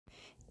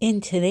In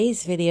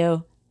today's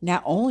video,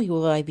 not only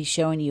will I be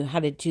showing you how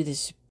to do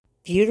this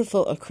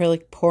beautiful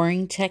acrylic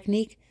pouring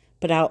technique,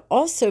 but I'll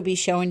also be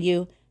showing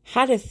you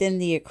how to thin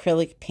the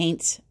acrylic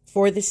paints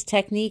for this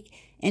technique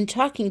and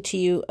talking to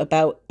you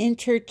about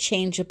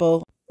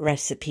interchangeable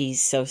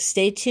recipes. So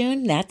stay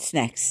tuned, that's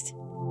next.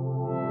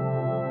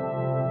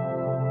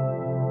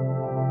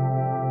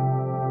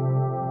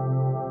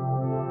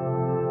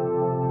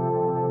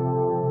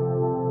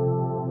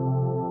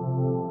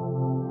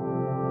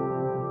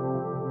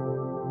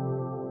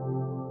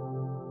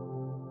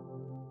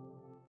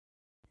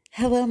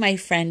 Hello, my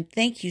friend.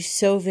 Thank you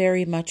so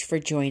very much for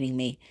joining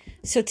me.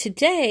 So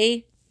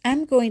today,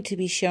 I'm going to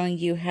be showing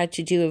you how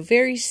to do a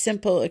very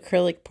simple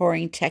acrylic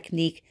pouring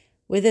technique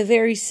with a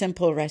very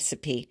simple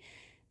recipe.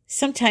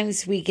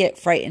 Sometimes we get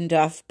frightened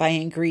off by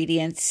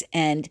ingredients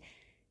and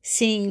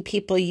seeing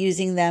people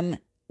using them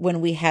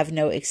when we have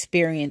no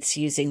experience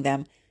using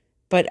them.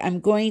 But I'm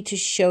going to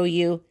show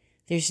you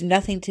there's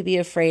nothing to be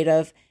afraid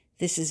of.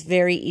 This is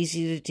very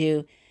easy to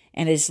do.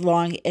 And as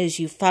long as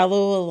you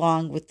follow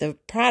along with the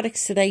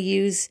products that I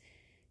use,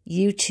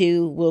 you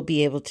too will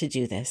be able to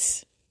do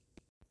this.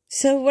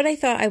 So what I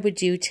thought I would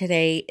do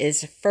today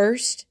is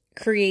first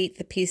create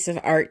the piece of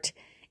art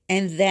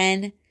and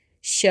then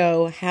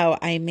show how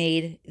I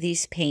made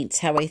these paints,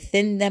 how I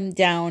thinned them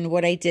down,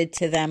 what I did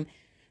to them,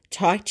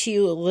 talk to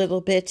you a little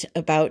bit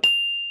about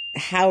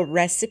how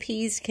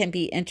recipes can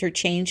be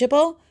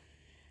interchangeable.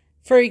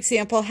 For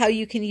example, how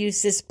you can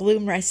use this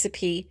bloom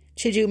recipe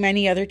to do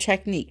many other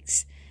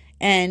techniques,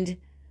 and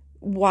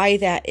why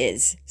that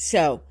is.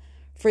 So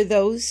for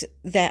those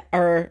that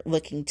are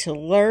looking to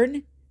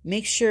learn,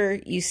 make sure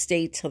you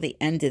stay till the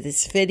end of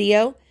this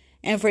video.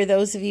 And for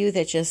those of you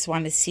that just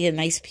want to see a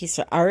nice piece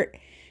of art,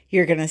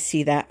 you're going to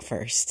see that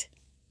first.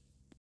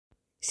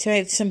 So I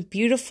have some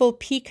beautiful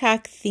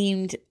peacock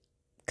themed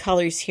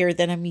colors here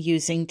that I'm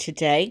using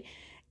today.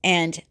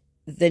 And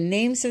the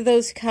names of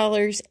those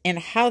colors and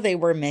how they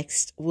were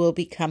mixed will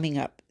be coming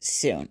up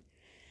soon.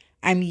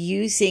 I'm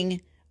using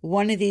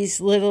one of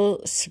these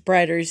little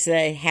spreaders that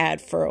I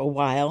had for a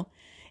while,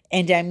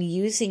 and I'm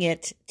using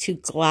it to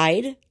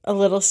glide a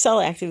little cell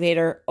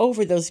activator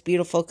over those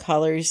beautiful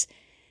colors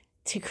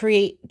to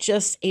create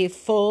just a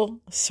full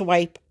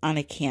swipe on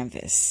a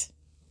canvas.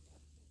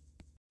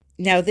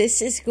 Now this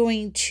is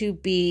going to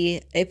be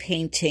a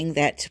painting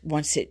that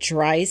once it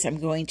dries, I'm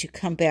going to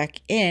come back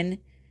in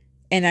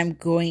and I'm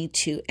going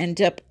to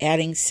end up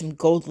adding some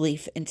gold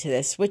leaf into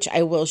this, which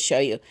I will show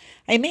you.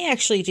 I may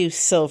actually do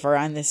silver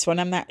on this one.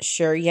 I'm not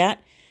sure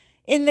yet.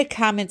 In the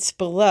comments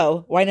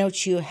below, why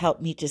don't you help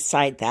me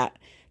decide that?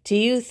 Do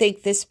you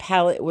think this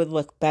palette would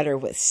look better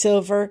with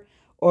silver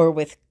or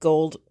with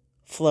gold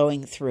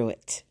flowing through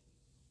it?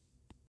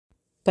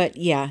 But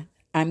yeah,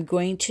 I'm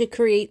going to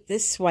create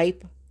this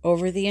swipe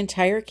over the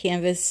entire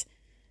canvas,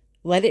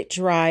 let it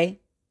dry,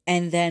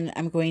 and then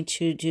I'm going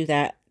to do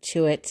that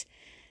to it.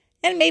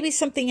 And maybe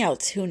something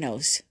else, who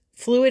knows?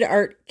 Fluid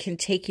art can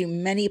take you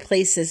many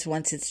places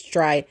once it's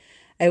dry.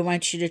 I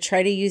want you to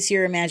try to use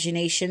your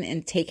imagination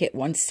and take it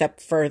one step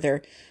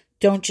further.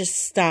 Don't just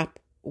stop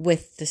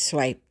with the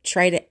swipe.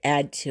 Try to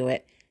add to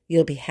it.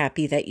 You'll be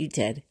happy that you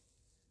did.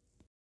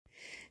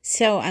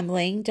 So I'm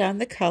laying down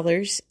the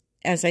colors,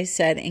 as I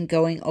said, and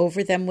going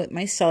over them with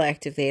my cell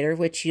activator,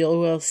 which you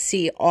will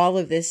see all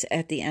of this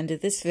at the end of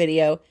this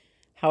video,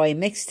 how I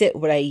mixed it,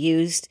 what I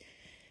used.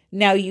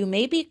 Now, you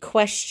may be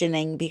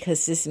questioning,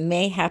 because this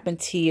may happen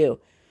to you,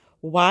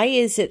 why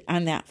is it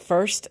on that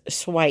first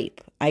swipe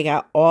I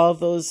got all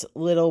those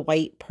little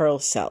white pearl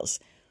cells?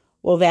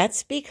 Well,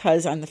 that's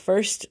because on the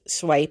first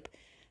swipe,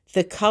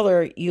 the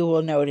color, you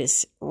will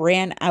notice,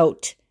 ran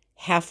out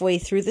halfway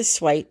through the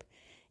swipe,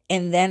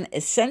 and then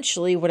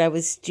essentially what I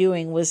was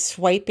doing was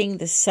swiping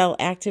the cell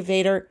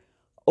activator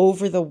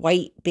over the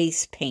white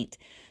base paint.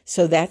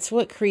 So that's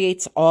what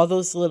creates all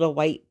those little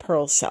white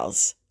pearl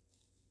cells.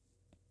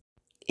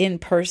 In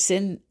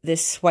person,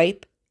 this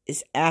swipe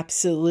is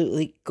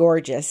absolutely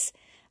gorgeous.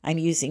 I'm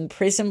using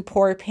Prism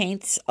Pour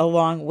paints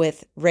along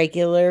with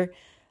regular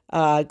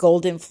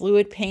golden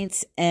fluid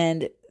paints,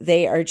 and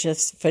they are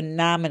just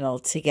phenomenal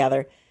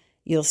together.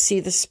 You'll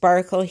see the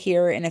sparkle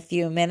here in a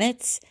few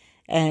minutes,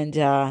 and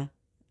a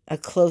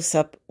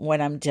close-up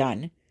when I'm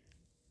done.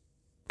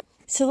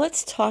 So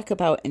let's talk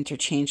about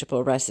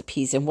interchangeable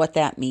recipes and what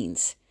that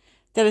means.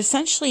 That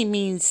essentially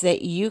means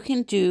that you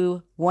can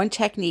do one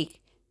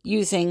technique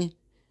using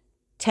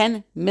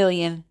 10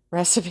 million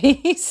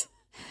recipes.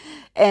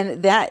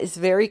 And that is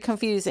very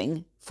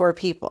confusing for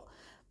people.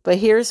 But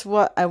here's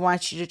what I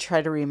want you to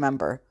try to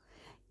remember.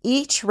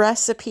 Each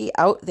recipe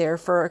out there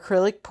for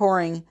acrylic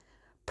pouring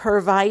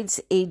provides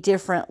a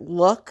different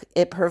look.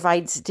 It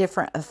provides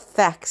different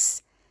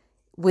effects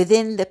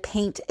within the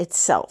paint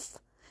itself.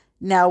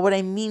 Now, what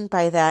I mean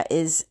by that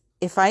is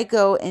if I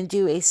go and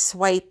do a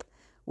swipe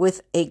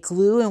with a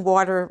glue and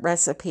water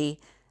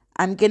recipe,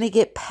 I'm going to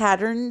get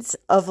patterns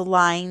of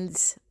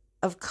lines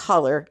of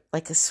color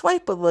like a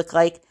swipe would look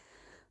like,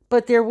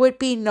 but there would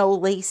be no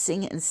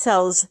lacing and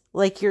cells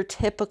like your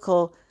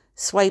typical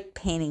swipe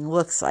painting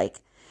looks like.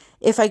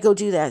 If I go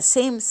do that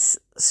same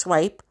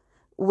swipe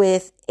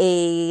with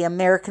a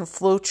American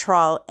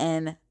Floetrol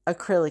and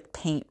acrylic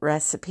paint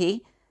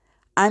recipe,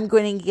 I'm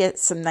going to get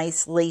some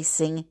nice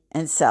lacing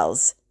and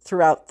cells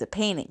throughout the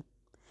painting.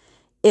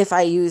 If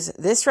I use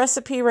this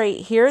recipe right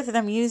here that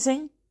I'm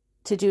using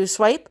to do a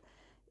swipe,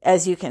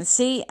 as you can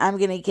see, I'm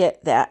going to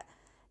get that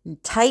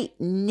tight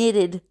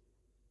knitted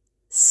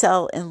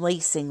cell and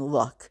lacing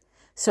look.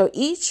 So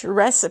each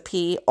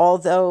recipe,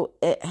 although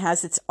it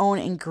has its own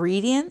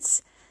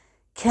ingredients,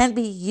 can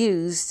be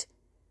used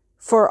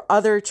for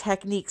other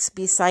techniques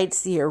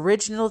besides the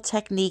original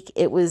technique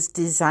it was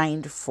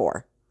designed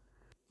for.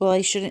 Well,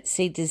 I shouldn't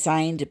say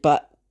designed,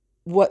 but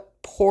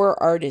what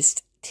pour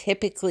artists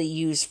typically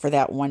use for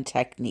that one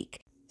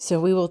technique. So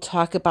we will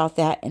talk about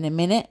that in a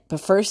minute, but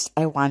first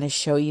I want to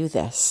show you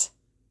this.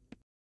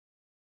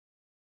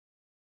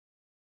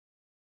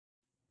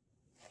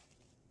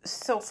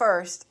 So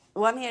first,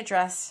 let me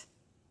address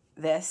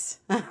this.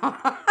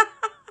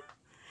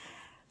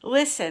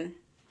 Listen,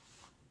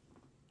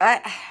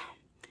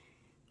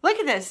 look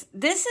at this.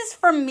 This is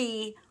from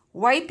me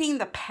wiping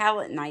the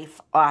palette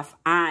knife off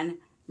on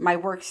my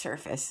work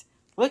surface.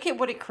 Look at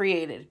what it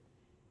created.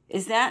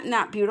 Is that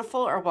not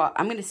beautiful or what?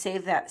 I'm going to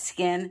save that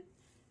skin.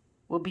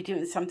 We'll be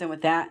doing something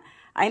with that.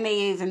 I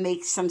may even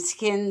make some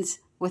skins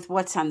with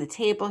what's on the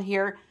table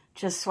here.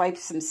 Just swipe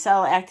some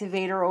cell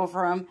activator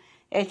over them.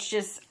 It's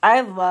just, I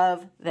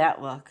love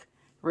that look,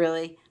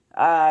 really.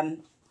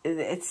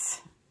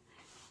 It's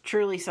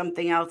truly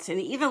something else. And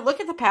even look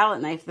at the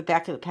palette knife, the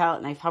back of the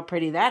palette knife, how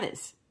pretty that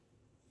is.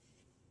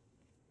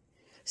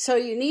 So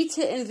you need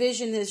to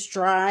envision this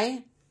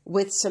dry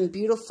with some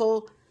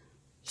beautiful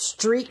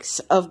streaks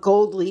of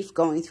gold leaf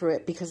going through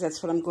it, because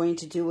that's what I'm going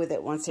to do with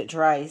it once it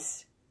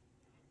dries.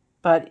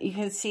 But you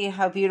can see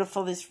how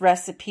beautiful this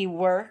recipe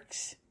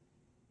works.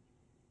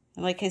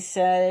 And like I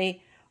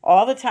say,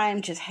 all the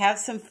time, just have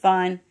some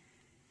fun,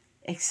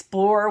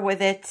 explore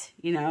with it,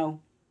 you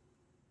know,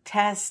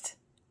 test,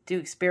 do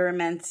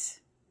experiments,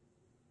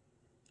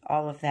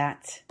 all of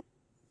that.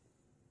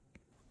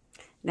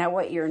 Now,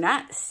 what you're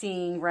not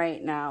seeing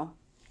right now,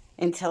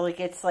 until it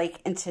gets like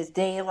into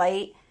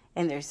daylight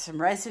and there's some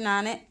resin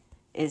on it,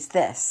 is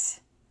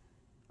this.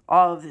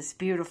 All of this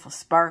beautiful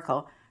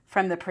sparkle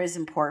from the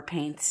Prism Pour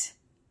paints.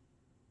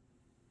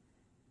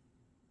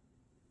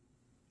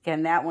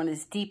 Again, that one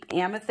is Deep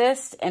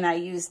Amethyst, and I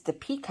used the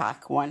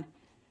Peacock one.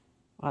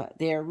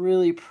 They're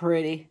really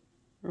pretty.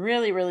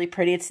 Really, really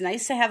pretty. It's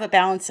nice to have a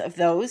balance of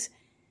those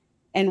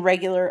and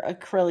regular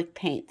acrylic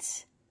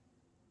paints.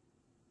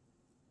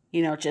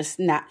 You know, just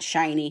not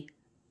shiny.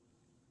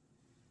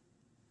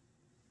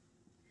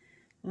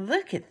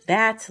 Look at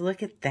that.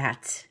 Look at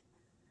that.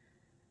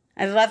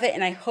 I love it,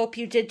 and I hope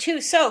you did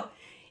too. So,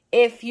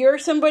 if you're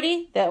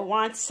somebody that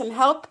wants some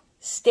help,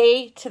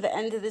 stay to the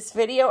end of this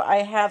video.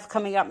 I have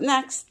coming up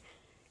next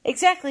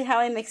exactly how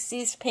I mix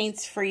these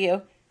paints for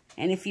you.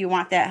 And if you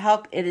want that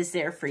help, it is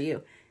there for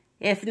you.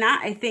 If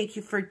not, I thank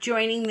you for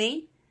joining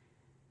me.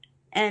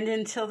 And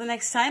until the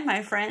next time,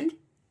 my friend,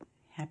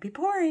 happy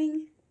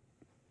pouring.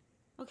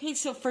 Okay,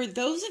 so for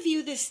those of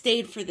you that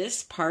stayed for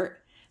this part,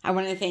 I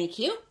want to thank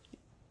you.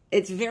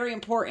 It's very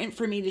important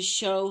for me to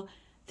show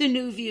the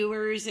new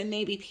viewers and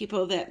maybe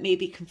people that may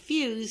be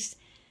confused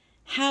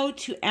how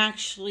to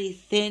actually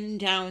thin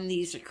down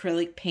these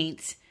acrylic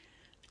paints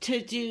to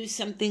do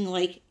something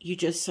like you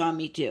just saw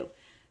me do.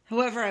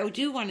 However, I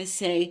do want to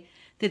say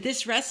that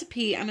this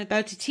recipe I'm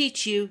about to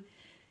teach you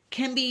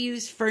can be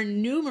used for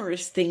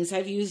numerous things.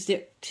 I've used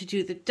it to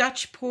do the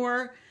Dutch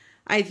pour.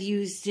 I've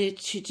used it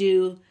to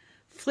do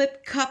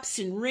flip cups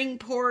and ring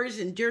pours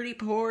and dirty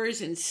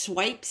pours and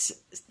swipes.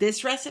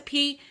 This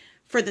recipe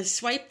for the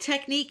swipe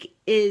technique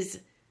is,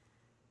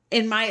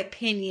 in my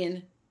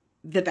opinion,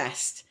 the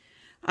best.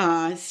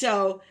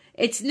 So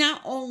it's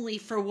not only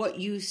for what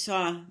you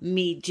saw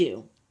me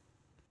do.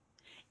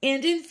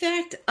 And in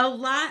fact, a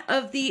lot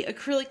of the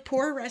acrylic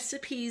pour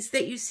recipes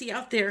that you see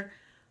out there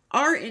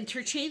are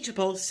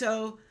interchangeable.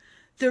 So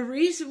the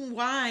reason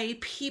why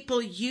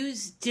people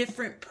use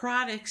different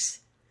products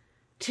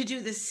to do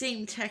the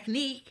same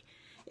technique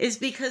is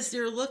because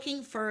they're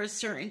looking for a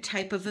certain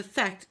type of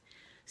effect.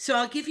 So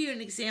I'll give you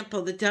an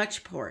example, the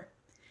Dutch pour.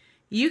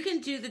 You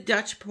can do the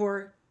Dutch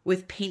pour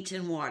with paint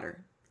and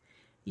water.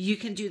 You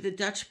can do the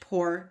Dutch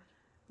pour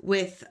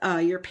with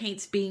your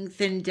paints being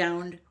thinned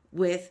down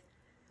with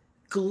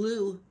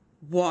glue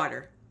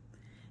water.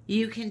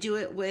 You can do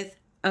it with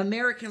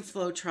American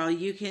Floetrol.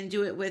 You can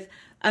do it with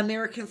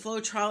American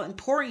Floetrol and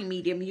pouring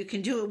medium. You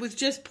can do it with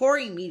just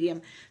pouring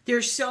medium.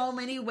 There's so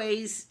many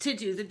ways to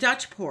do the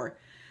Dutch pour.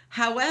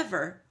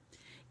 However,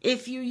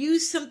 if you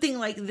use something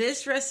like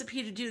this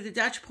recipe to do the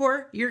Dutch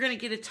pour, you're going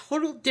to get a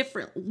total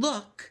different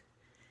look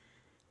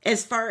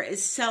as far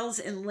as cells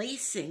and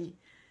lacing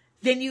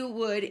than you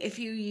would if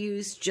you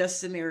use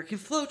just American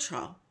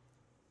Floetrol.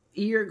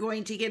 You're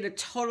going to get a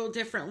total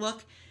different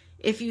look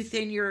if you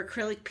thin your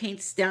acrylic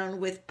paints down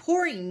with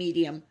pouring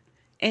medium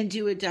and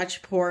do a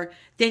Dutch pour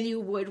than you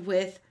would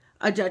with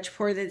a Dutch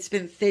pour that's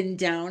been thinned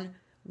down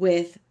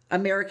with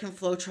American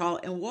Floetrol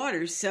and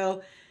water.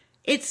 So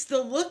It's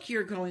the look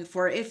you're going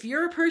for. If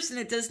you're a person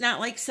that does not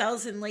like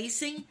cells and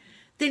lacing,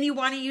 then you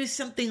want to use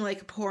something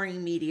like a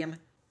pouring medium.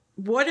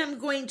 What I'm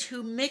going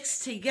to mix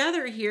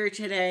together here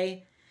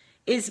today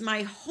is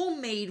my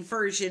homemade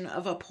version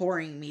of a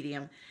pouring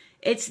medium.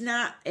 It's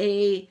not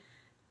a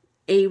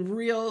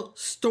real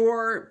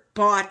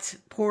store-bought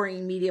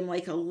pouring medium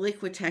like a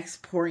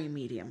Liquitex pouring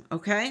medium,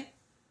 okay?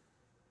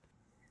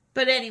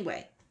 But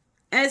anyway,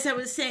 as I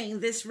was saying,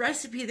 this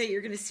recipe that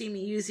you're going to see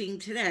me using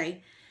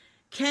today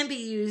can be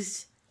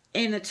used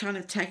in a ton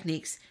of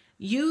techniques.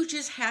 You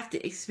just have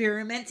to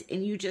experiment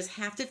and you just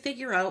have to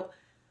figure out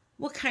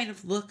what kind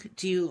of look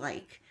do you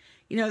like.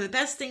 You know, the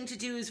best thing to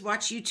do is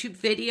watch YouTube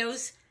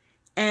videos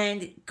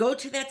and go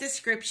to that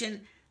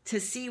description to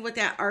see what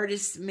that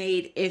artist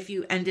made if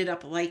you ended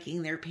up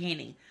liking their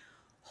painting.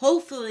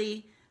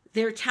 Hopefully,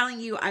 they're telling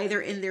you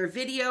either in their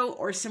video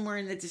or somewhere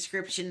in the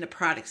description the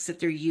products that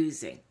they're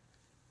using.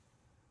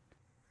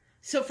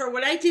 So for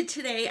what I did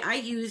today, I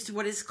used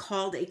what is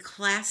called a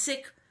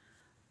classic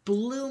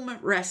bloom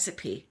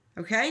recipe,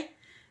 okay?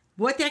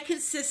 What that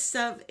consists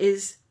of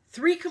is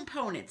 3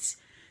 components.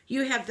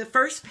 You have the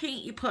first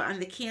paint you put on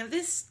the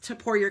canvas to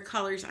pour your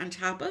colors on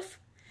top of.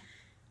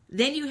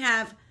 Then you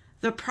have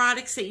the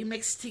products that you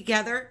mix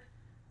together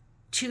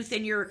to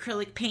thin your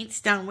acrylic paints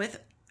down with,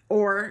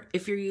 or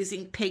if you're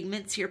using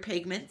pigments, your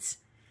pigments.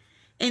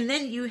 And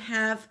then you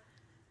have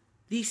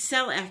the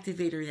cell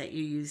activator that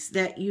you use,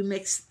 that you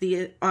mix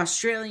the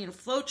Australian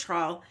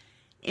Floetrol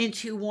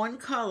into one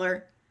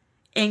color,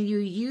 and you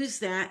use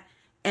that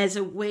as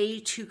a way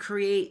to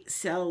create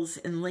cells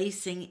and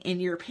lacing in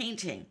your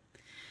painting.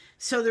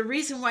 So the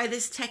reason why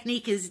this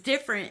technique is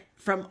different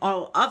from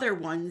all other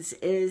ones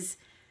is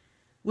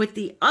with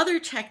the other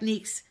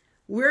techniques,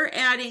 we're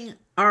adding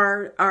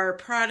our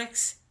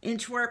products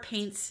into our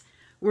paints.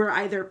 We're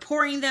either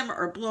pouring them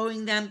or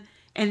blowing them,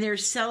 and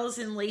there's cells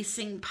and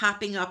lacing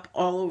popping up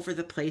all over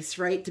the place,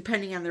 right?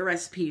 Depending on the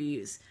recipe you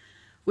use.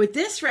 With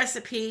this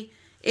recipe,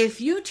 if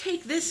you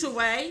take this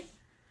away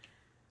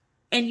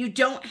and you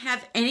don't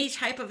have any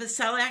type of a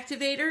cell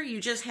activator, you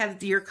just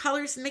have your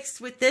colors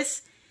mixed with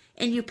this,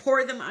 and you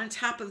pour them on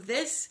top of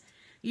this,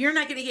 you're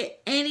not going to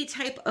get any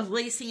type of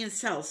lacing and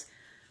cells.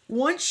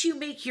 Once you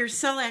make your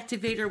cell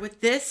activator with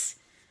this,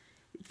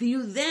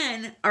 you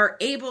then are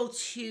able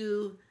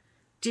to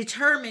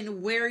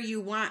determine where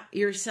you want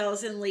your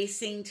cells and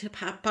lacing to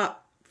pop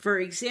up. For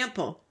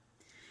example,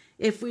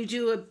 if we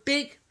do a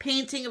big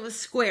painting of a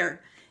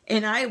square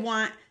and I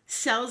want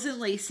cells and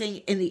lacing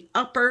in the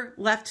upper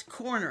left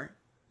corner,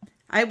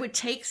 I would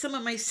take some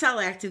of my cell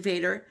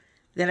activator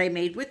that I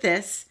made with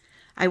this,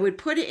 I would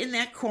put it in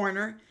that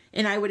corner,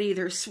 and I would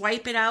either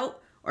swipe it out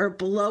or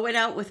blow it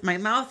out with my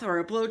mouth or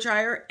a blow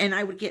dryer, and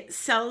I would get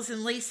cells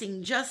and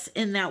lacing just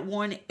in that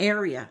one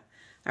area.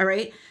 All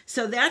right,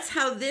 so that's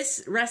how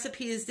this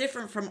recipe is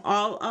different from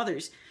all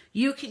others.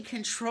 You can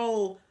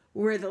control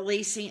where the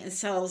lacing and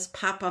cells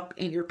pop up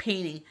in your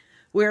painting,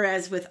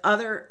 whereas with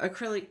other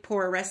acrylic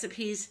pour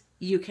recipes,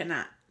 you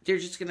cannot. They're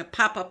just going to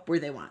pop up where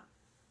they want.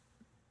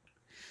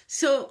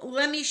 So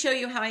let me show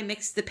you how I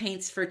mixed the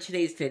paints for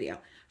today's video.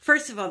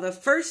 First of all, the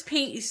first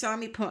paint you saw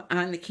me put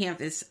on the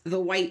canvas, the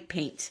white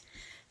paint,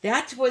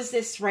 that was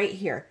this right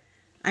here.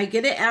 I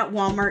get it at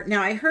Walmart.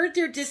 Now, I heard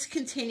they're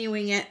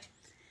discontinuing it.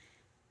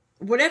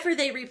 Whatever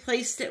they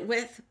replaced it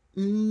with,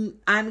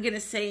 I'm going to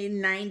say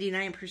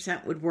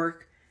 99% would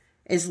work,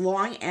 as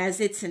long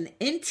as it's an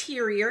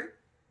interior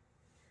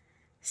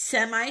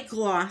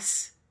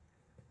semi-gloss.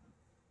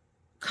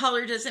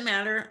 Color doesn't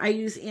matter. I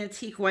use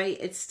antique white.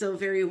 It's still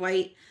very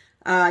white.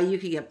 You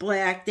could get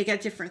black. They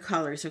got different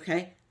colors,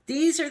 okay?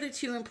 These are the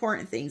 2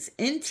 important things.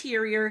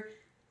 Interior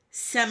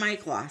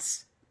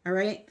semi-gloss, all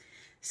right?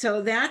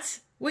 So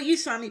that's what you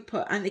saw me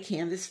put on the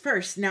canvas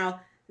first.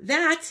 Now,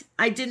 that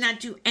I did not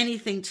do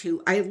anything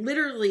to. I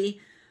literally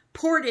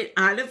poured it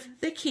out of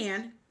the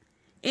can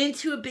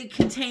into a big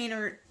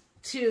container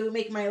to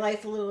make my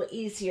life a little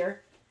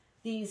easier.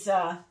 These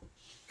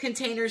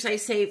containers I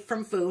save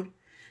from food.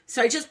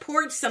 So I just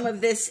poured some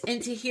of this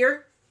into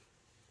here.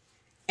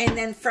 And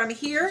then from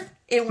here,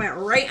 it went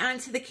right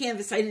onto the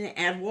canvas. I didn't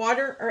add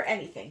water or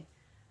anything.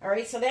 All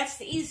right, so that's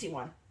the easy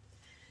one.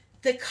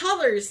 The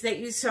colors that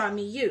you saw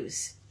me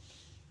use,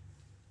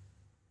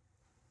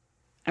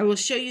 I will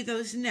show you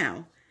those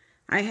now.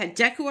 I had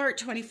DecoArt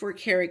 24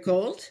 karat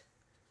gold.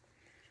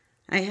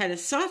 I had a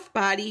soft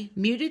body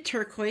muted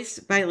turquoise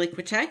by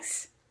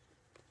Liquitex.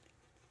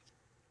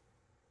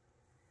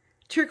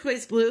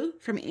 Turquoise blue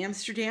from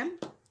Amsterdam.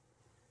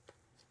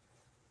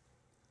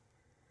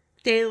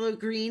 Phthalo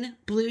green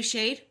blue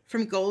shade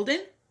from Golden.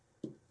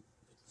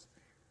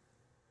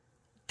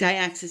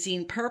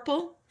 Dioxazine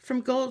purple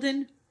from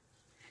Golden.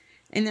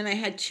 And then I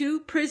had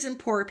 2 Prism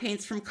pour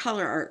paints from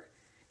Color Art.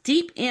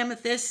 Deep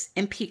Amethyst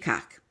and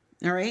Peacock.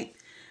 All right.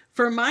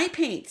 For my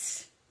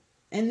paints,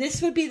 and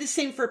this would be the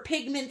same for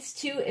pigments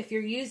too if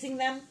you're using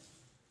them,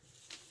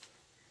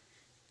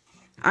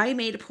 I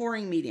made a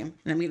pouring medium.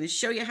 And I'm going to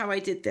show you how I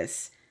did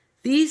this.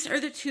 These are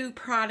the 2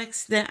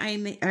 products that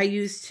I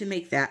used to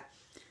make that.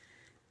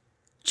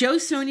 Joe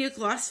Sonia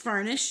Gloss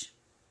Varnish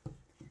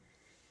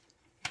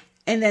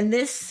And then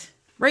this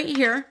right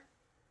here,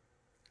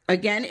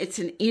 again, it's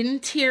an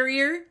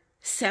interior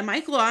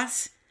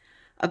semi-gloss,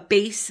 a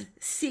base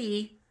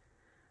C,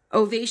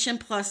 Ovation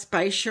Plus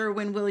by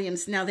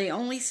Sherwin-Williams. Now, they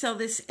only sell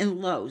this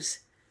in Lowe's.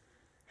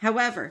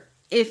 However,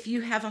 if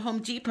you have a Home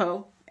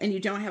Depot and you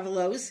don't have a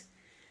Lowe's,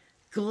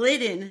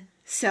 Glidden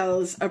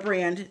sells a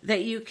brand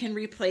that you can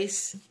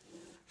replace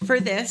for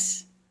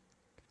this.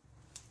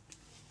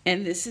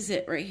 And this is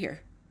it right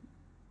here.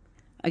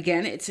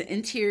 Again, it's an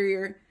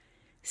interior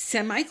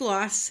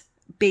semi-gloss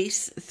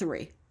base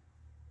 3.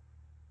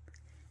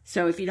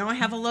 So if you don't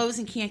have a Lowe's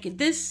and can't get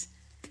this,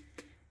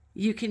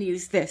 you can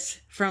use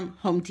this from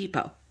Home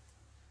Depot.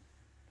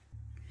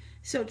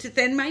 So to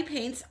thin my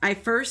paints, I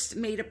first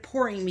made a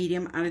pouring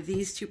medium out of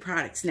these two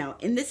products. Now,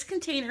 in this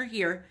container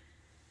here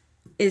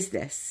is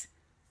this.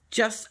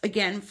 Just,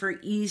 again, for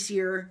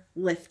easier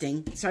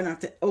lifting, so I don't have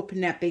to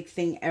open that big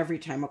thing every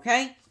time,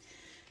 okay?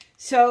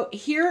 So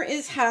here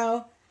is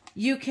how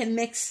you can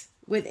mix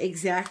with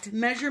exact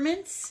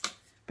measurements,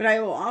 but I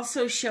will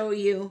also show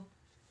you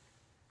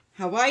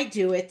how I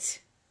do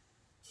it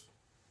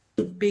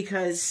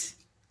because,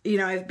 you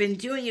know, I've been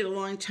doing it a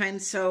long time,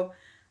 so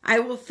I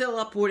will fill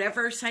up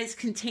whatever size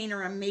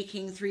container I'm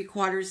making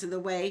 3/4 of the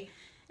way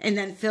and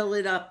then fill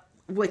it up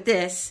with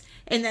this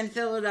and then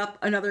fill it up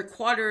another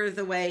 1/4 of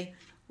the way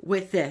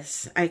with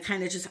this. I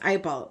kind of just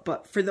eyeball it.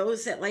 But for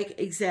those that like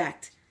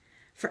exact,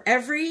 for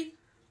every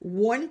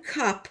 1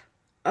 cup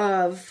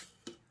of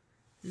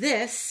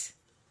this,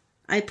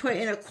 I put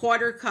in a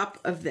 1/4 cup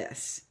of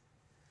this.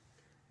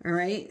 All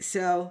right,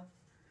 so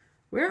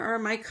where are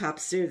my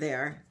cups? They're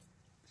there.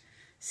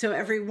 So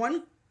every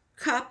 1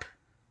 cup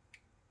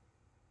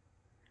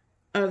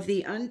of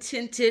the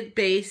untinted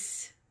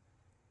base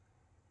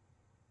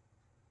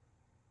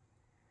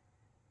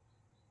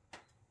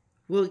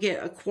will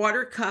get a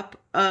 1/4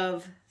 cup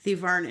of the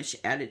varnish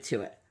added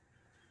to it.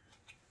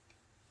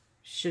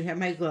 Should have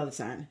my gloves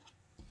on.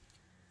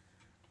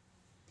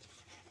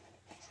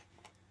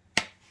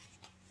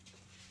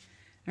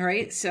 All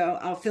right, so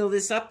I'll fill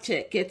this up till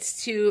it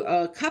gets to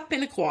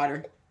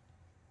 1.25 cups.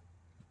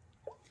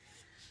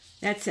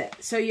 That's it.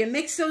 So you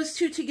mix those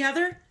two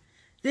together.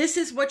 This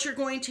is what you're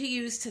going to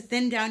use to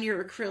thin down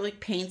your acrylic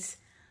paints,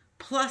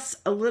 plus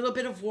a little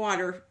bit of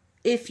water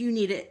if you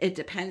need it. It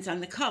depends on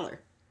the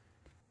color.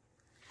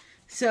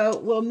 So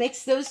we'll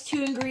mix those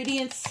two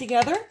ingredients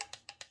together.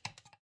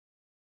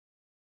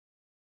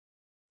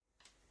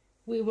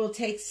 We will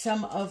take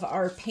some of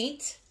our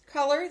paint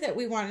color that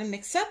we want to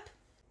mix up,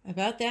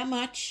 about that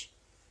much.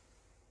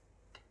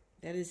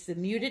 That is the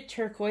muted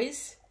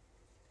turquoise.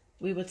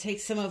 We will take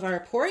some of our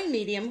pouring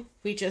medium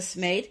we just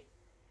made,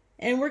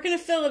 and we're going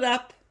to fill it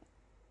up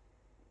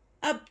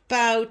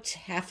about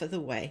half of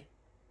the way.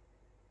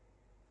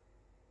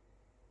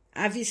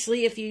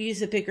 Obviously, if you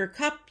use a bigger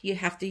cup, you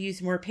have to use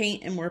more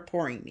paint and more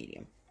pouring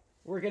medium.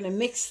 We're going to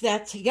mix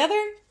that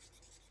together.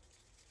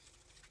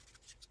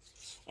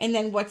 And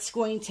then what's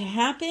going to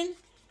happen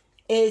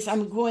is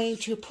I'm going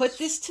to put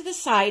this to the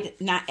side,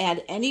 not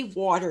add any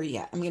water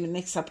yet. I'm going to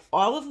mix up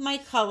all of my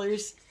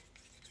colors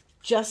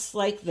just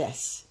like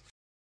this.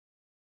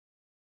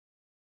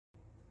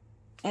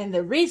 And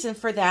the reason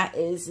for that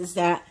is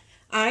that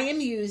I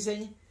am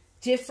using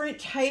different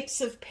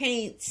types of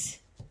paints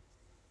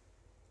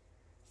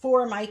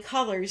for my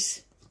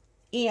colors,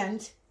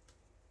 and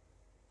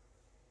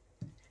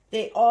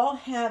they all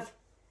have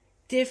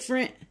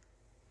different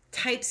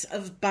types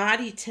of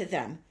body to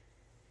them.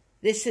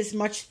 This is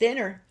much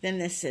thinner than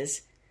this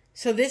is.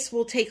 So this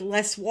will take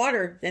less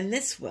water than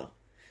this will.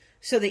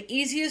 So the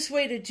easiest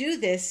way to do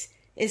this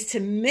is to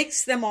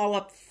mix them all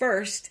up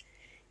first,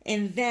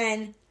 and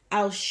then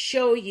I'll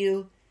show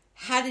you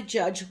how to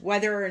judge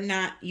whether or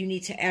not you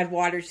need to add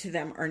water to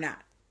them or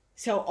not.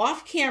 So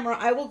off camera,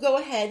 I will go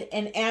ahead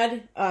and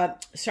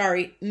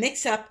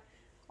mix up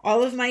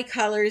all of my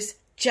colors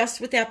just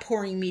with that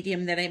pouring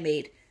medium that I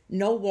made.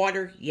 No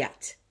water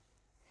yet.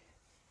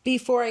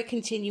 Before I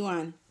continue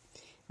on,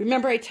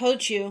 remember I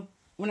told you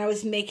when I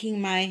was making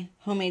my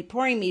homemade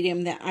pouring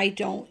medium that I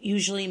don't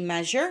usually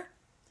measure,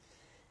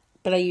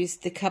 but I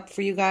used the cup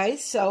for you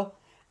guys. So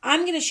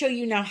I'm going to show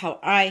you now how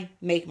I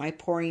make my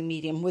pouring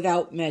medium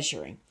without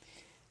measuring.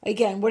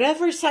 Again,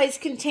 whatever size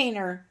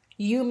container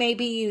you may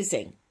be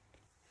using.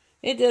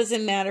 It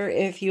doesn't matter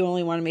if you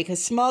only want to make a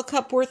small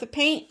cup worth of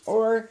paint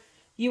or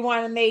you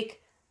want to make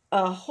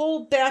a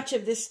whole batch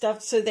of this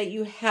stuff so that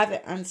you have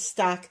it on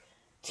stock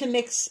to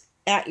mix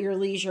at your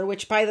leisure,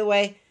 which, by the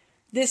way,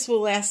 this will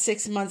last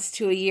 6 months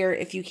to a year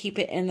if you keep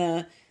it in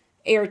a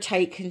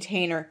airtight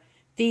container.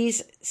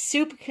 These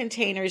soup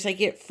containers I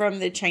get from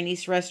the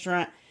Chinese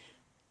restaurant,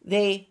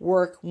 they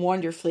work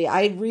wonderfully.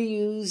 I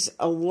reuse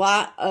a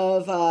lot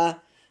of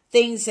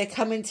things that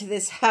come into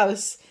this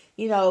house,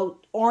 you know,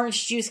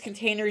 orange juice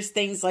containers,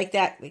 things like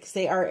that, because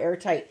they are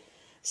airtight.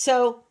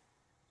 So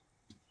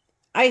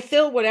I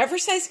fill whatever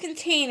size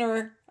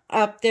container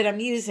up that I'm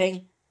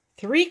using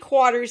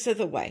 3/4 of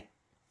the way.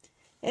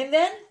 And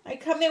then I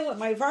come in with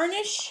my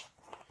varnish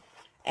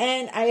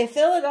and I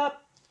fill it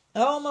up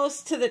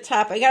almost to the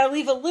top. I got to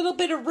leave a little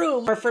bit of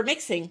room for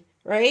mixing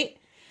right?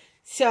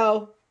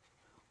 So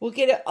we'll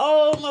get it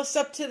almost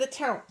up to the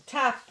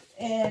top,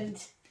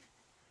 and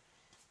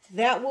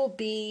that will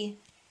be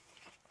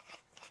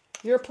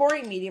your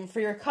pouring medium for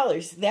your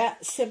colors.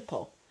 That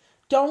simple.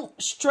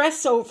 Don't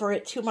stress over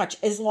it too much.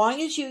 As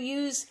long as you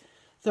use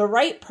the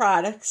right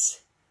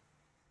products,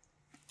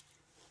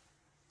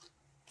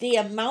 the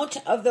amount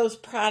of those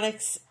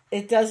products,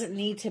 it doesn't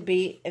need to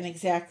be an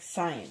exact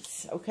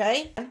science,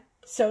 okay?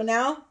 So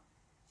now,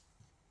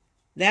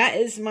 that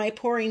is my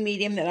pouring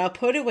medium that I'll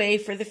put away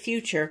for the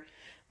future.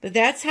 But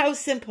that's how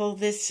simple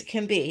this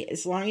can be.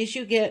 As long as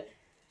you get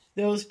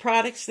those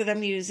products that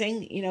I'm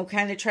using, you know,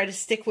 kind of try to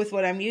stick with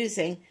what I'm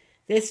using,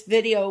 this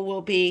video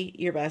will be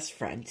your best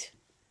friend.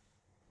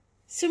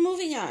 So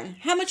moving on,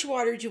 how much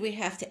water do we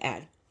have to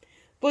add?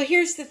 Well,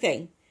 here's the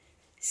thing.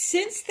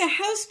 Since the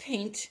house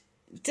paint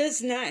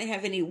does not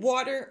have any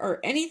water or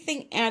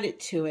anything added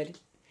to it,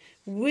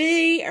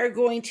 we are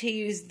going to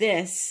use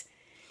this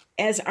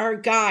as our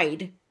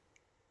guide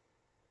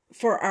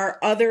for our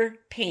other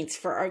paints,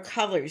 for our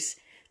colors,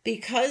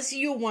 because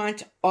you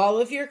want all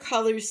of your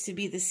colors to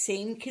be the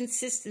same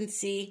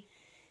consistency,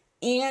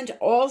 and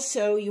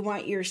also you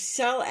want your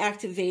cell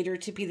activator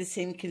to be the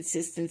same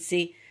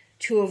consistency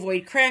to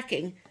avoid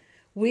cracking.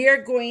 We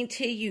are going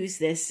to use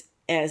this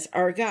as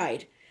our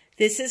guide.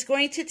 This is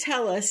going to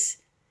tell us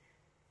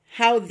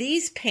how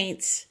these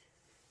paints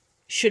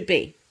should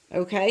be,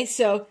 okay?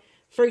 So,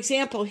 for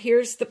example,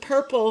 here's the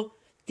purple,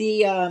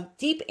 the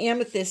deep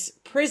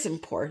amethyst prism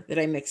pour that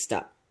I mixed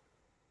up.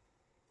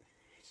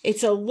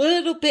 It's a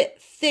little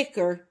bit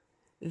thicker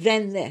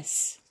than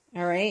this,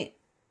 all right?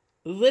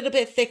 A little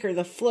bit thicker.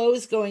 The flow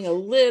is going a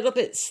little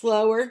bit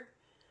slower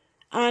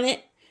on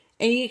it,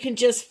 and you can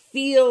just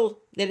feel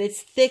that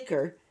it's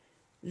thicker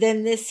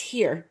than this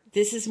here.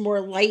 This is more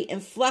light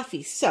and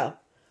fluffy. So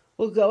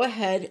we'll go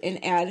ahead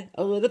and add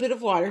a little bit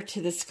of water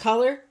to this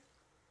color.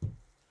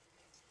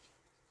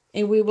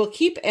 And we will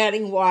keep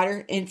adding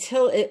water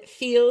until it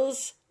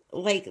feels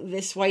like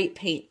this white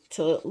paint,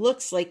 till it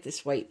looks like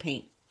this white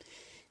paint.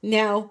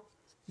 Now,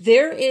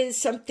 there is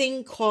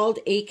something called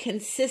a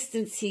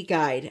consistency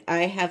guide.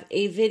 I have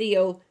a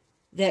video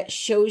that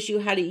shows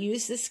you how to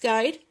use this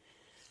guide.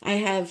 I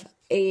have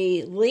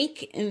a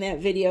link in that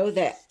video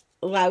that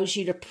allows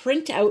you to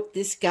print out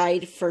this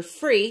guide for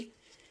free.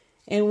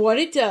 And what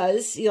it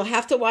does, you'll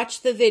have to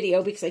watch the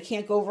video because I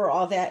can't go over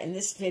all that in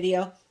this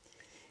video.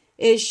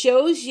 It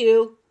shows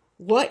you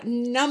what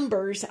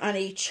numbers on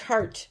a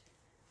chart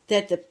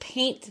that the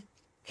paint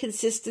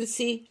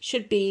consistency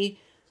should be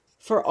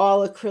for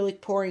all acrylic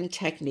pouring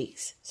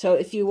techniques. So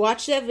if you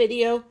watch that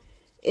video,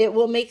 it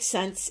will make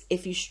sense.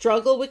 If you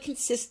struggle with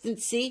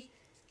consistency,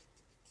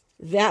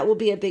 that will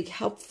be a big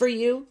help for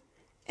you.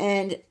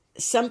 And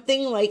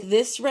something like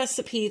this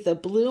recipe, the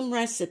Bloom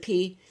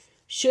recipe,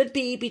 should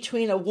be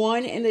between a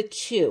 1 and a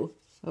 2,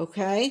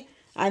 okay,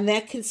 on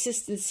that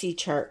consistency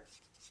chart.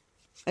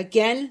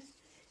 Again,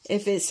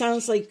 if it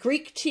sounds like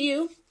Greek to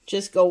you,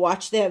 just go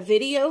watch that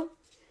video.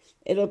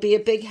 It'll be a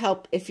big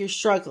help if you're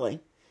struggling.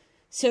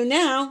 So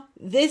now,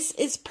 this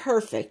is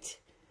perfect.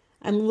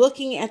 I'm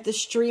looking at the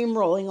stream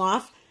rolling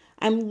off.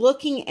 I'm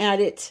looking at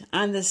it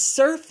on the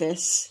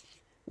surface.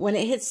 When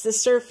it hits the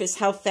surface,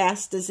 how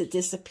fast does it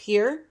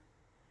disappear?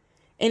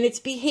 And it's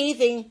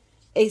behaving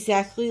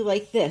exactly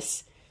like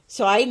this.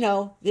 So I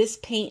know this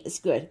paint is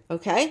good,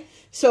 okay?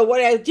 So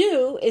what I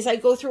do is I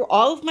go through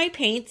all of my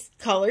paint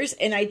colors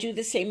and I do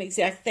the same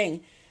exact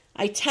thing.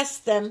 I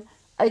test them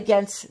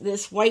against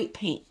this white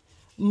paint.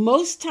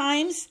 Most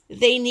times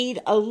they need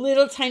a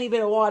little tiny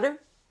bit of water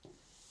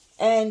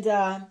and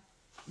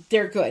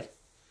they're good.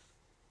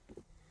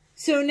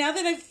 So now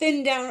that I've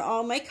thinned down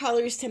all my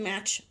colors to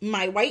match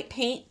my white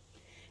paint,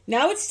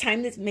 now it's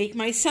time to make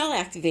my cell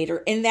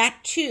activator, and that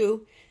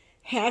too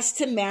has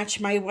to match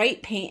my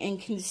white paint in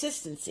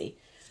consistency.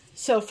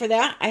 So for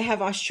that, I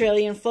have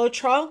Australian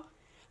Floetrol.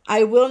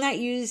 I will not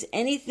use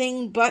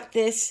anything but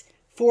this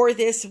for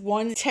this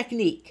one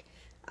technique.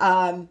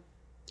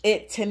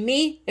 To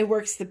me, it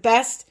works the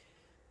best.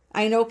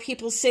 I know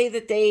people say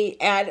that they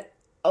add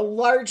a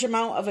large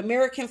amount of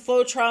American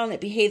Floetrol and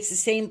it behaves the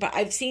same, but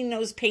I've seen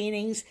those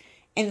paintings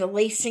and the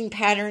lacing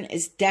pattern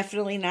is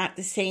definitely not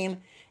the same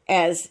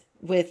as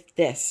with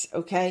this,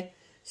 okay?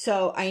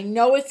 So I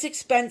know it's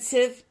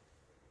expensive.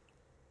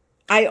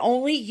 I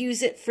only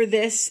use it for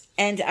this,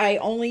 and I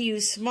only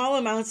use small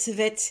amounts of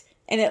it,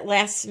 and it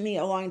lasts me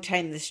a long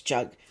time, this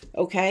jug,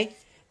 okay?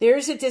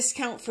 There's a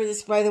discount for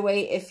this, by the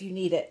way, if you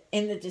need it,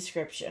 in the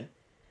description.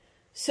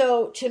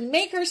 So to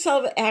make our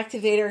cell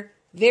activator,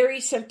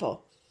 very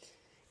simple.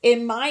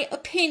 In my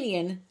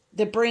opinion,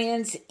 the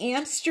brands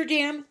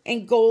Amsterdam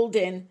and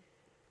Golden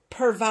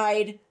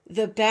provide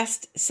the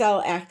best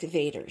cell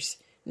activators.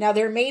 Now,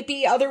 there may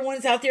be other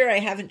ones out there I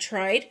haven't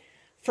tried.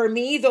 For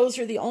me, those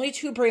are the only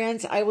two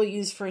brands I will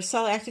use for a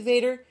cell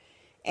activator,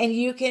 and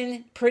you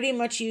can pretty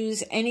much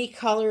use any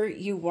color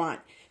you want.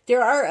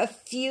 There are a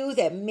few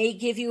that may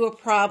give you a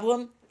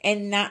problem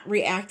and not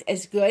react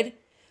as good,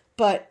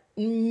 but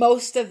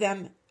most of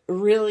them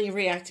really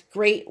react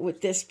great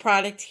with this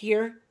product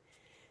here.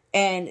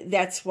 And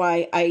that's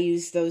why I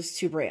use those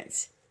two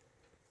brands.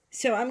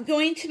 So I'm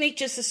going to make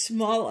just a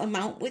small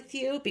amount with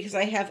you because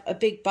I have a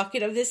big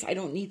bucket of this. I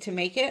don't need to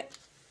make it.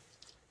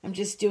 I'm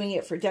just doing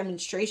it for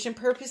demonstration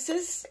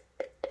purposes.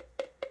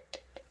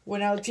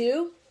 What I'll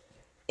do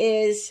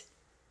is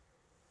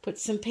put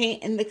some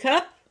paint in the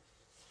cup.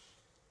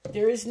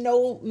 There is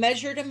no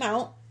measured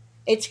amount.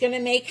 It's going to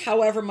make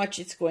however much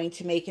it's going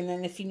to make. And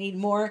then if you need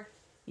more,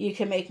 you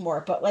can make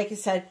more. But like I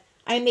said,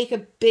 I make a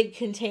big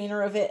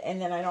container of it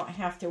and then I don't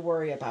have to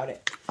worry about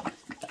it.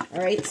 All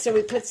right, so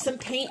we put some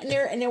paint in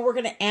there and then we're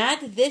going to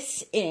add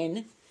this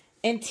in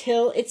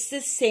until it's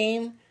the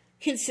same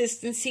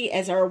consistency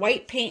as our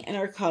white paint and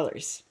our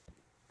colors.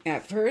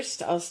 At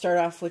first, I'll start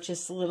off with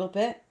just a little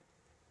bit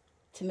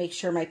to make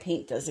sure my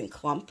paint doesn't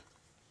clump.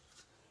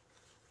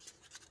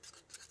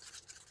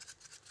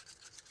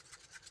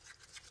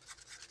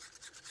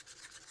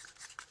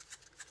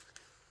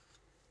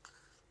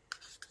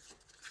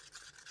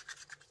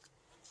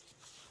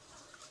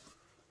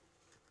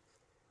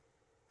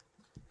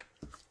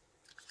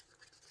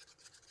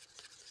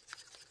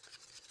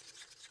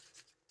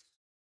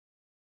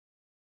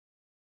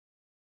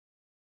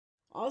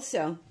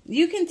 Also,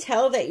 you can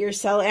tell that your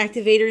cell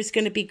activator is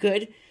going to be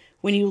good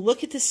when you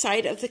look at the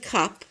side of the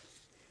cup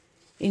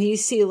and you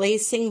see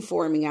lacing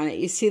forming on it.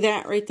 You see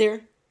that right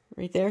there?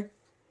 Right there?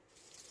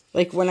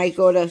 Like when I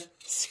go to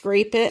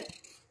scrape it,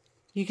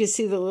 you can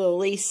see the little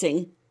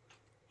lacing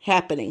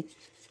happening.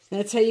 And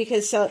that's how you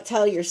can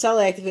tell your cell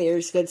activator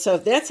is good. So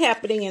if that's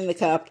happening in the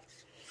cup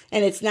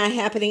and it's not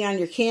happening on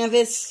your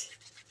canvas,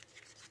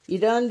 you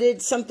done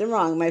did something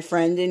wrong, my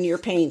friend, in your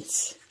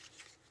paints.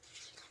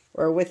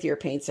 Or with your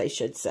paints, I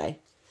should say.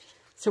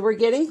 So we're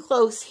getting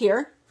close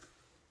here.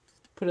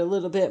 Put a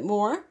little bit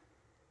more.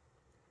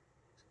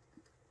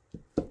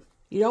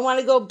 You don't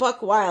want to go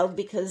buck wild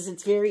because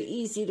it's very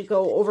easy to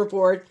go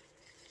overboard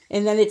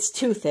and then it's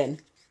too thin.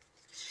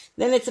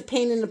 Then it's a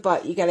pain in the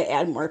butt. You got to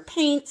add more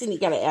paint and you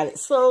got to add it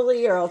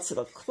slowly or else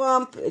it'll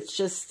clump. It's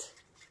just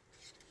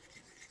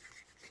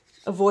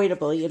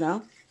avoidable, you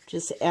know.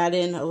 Just add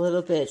in a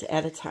little bit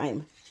at a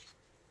time.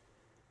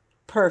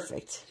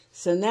 Perfect.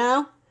 So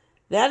now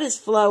that is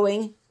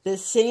flowing the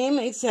same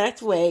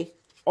exact way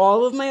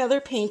all of my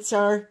other paints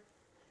are.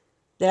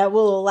 That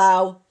will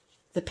allow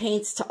the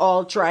paints to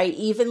all dry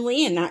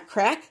evenly and not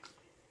crack.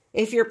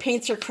 If your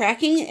paints are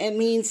cracking, it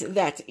means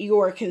that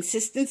your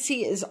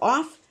consistency is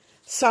off.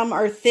 Some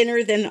are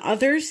thinner than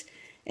others,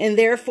 and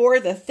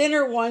therefore the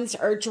thinner ones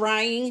are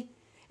drying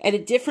at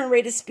a different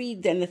rate of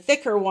speed than the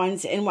thicker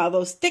ones. And while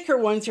those thicker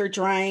ones are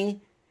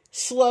drying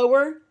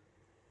slower,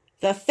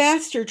 the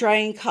faster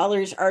drying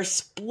colors are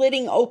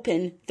splitting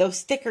open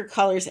those thicker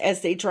colors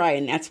as they dry,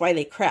 and that's why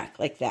they crack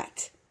like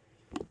that.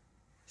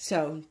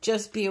 So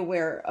just be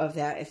aware of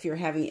that if you're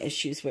having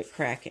issues with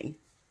cracking.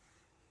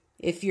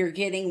 If you're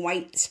getting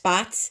white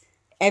spots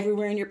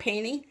everywhere in your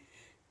painting,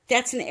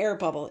 that's an air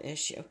bubble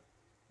issue.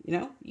 You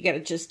know, you got to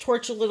just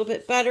torch a little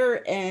bit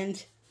better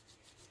and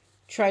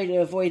try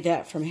to avoid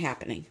that from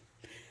happening.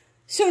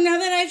 So now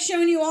that I've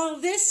shown you all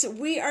of this,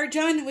 we are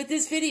done with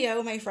this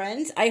video, my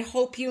friends. I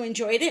hope you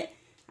enjoyed it.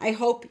 I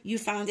hope you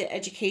found it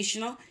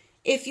educational.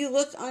 If you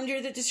look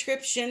under the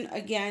description,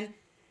 again,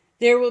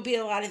 there will be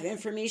a lot of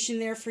information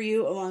there for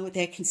you along with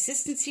that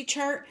consistency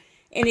chart.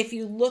 And if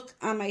you look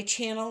on my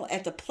channel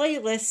at the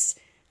playlists,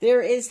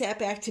 there is that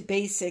Back to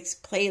Basics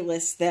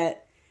playlist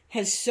that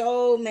has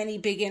so many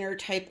beginner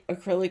type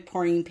acrylic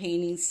pouring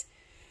paintings,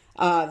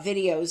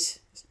 videos.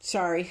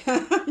 Sorry,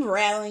 I'm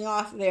rattling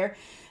off there.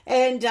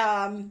 And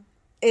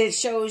it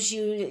shows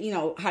you, you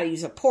know, how to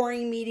use a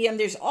pouring medium.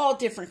 There's all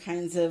different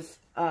kinds of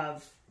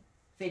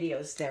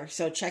videos there.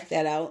 So check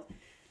that out.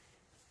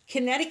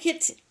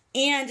 Connecticut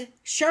and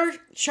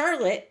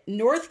Charlotte,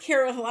 North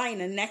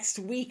Carolina, next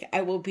week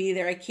I will be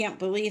there. I can't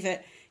believe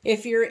it.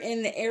 If you're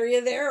in the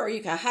area there or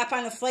you can hop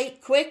on a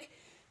flight quick,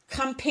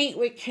 come paint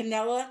with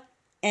Canella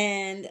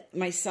and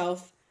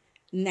myself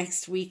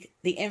next week.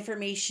 The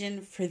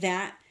information for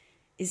that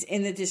is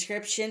in the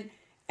description.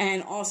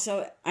 And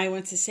also, I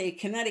want to say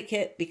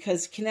Connecticut,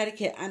 because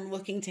Connecticut, I'm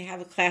looking to have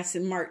a class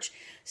in March.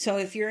 So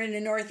if you're in the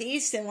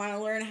Northeast and want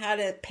to learn how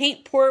to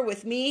paint pour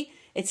with me,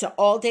 it's an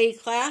all-day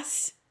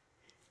class.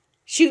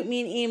 Shoot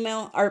me an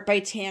email,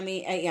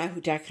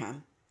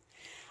 artbytammy@yahoo.com.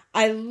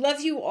 I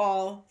love you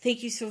all.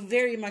 Thank you so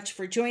very much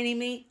for joining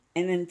me.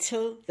 And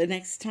until the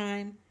next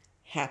time,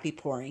 happy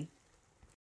pouring.